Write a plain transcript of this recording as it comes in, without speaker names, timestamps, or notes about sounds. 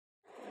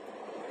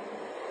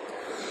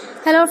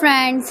Hello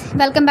friends,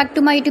 welcome back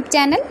to my YouTube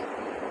channel.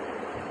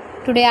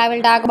 Today I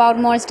will talk about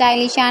more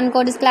stylish and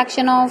gorgeous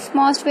collection of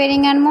most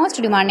wearing and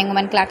most demanding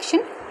women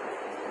collection.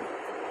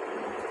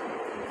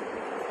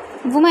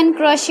 Women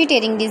crochet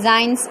earring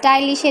designs,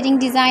 stylish earring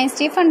designs,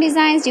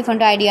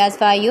 different ideas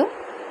for you.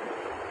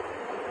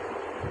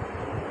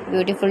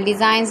 Beautiful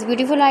designs,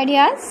 beautiful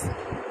ideas.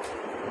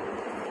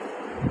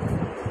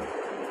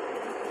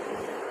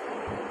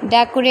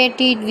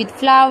 Decorated with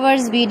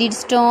flowers, beaded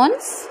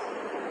stones,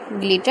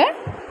 glitter.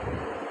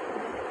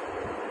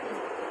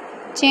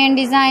 Chain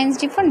designs,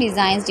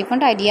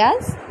 different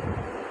ideas.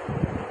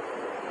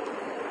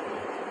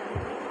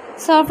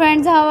 So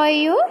friends, how are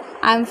you?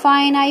 I'm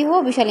fine. I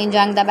hope you shall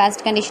enjoy the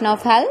best condition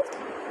of health.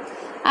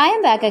 I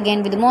am back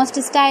again with the most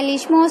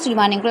stylish, most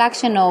demanding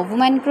collection of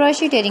women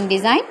crochet earring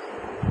design.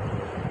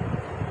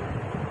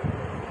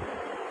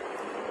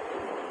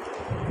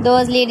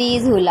 Those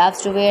ladies who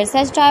loves to wear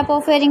such type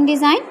of earring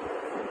design,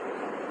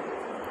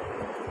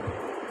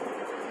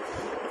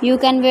 you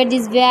can wear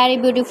these very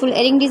beautiful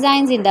earring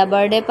designs in the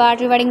birthday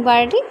party, wedding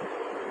party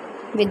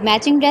with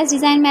matching dress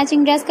design,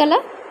 matching dress color.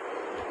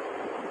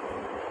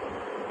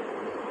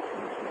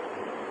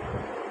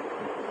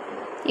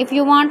 If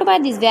you want to buy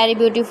these very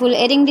beautiful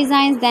earring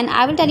designs, then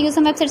I will tell you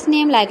some websites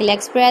name like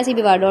AliExpress,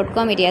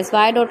 eBay.com,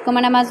 ETSY.com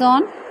and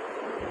Amazon.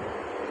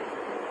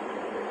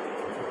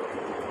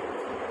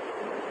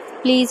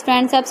 Please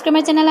friends, subscribe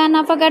my channel and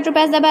not forget to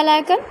press the bell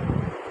icon.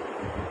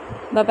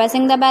 By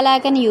pressing the bell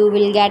icon, you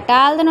will get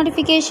all the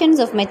notifications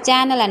of my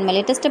channel and my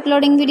latest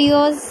uploading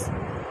videos.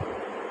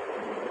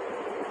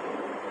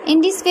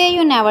 In this way,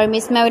 you never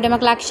miss my video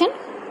collection.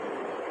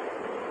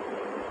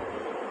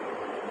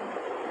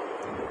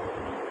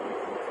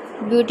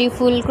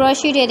 Beautiful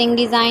crochet earring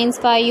designs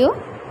for you.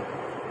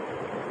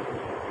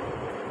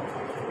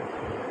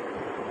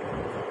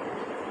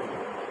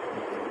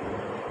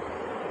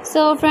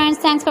 So friends,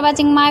 thanks for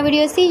watching my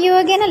video. See you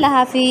again. Allah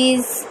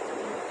Hafiz.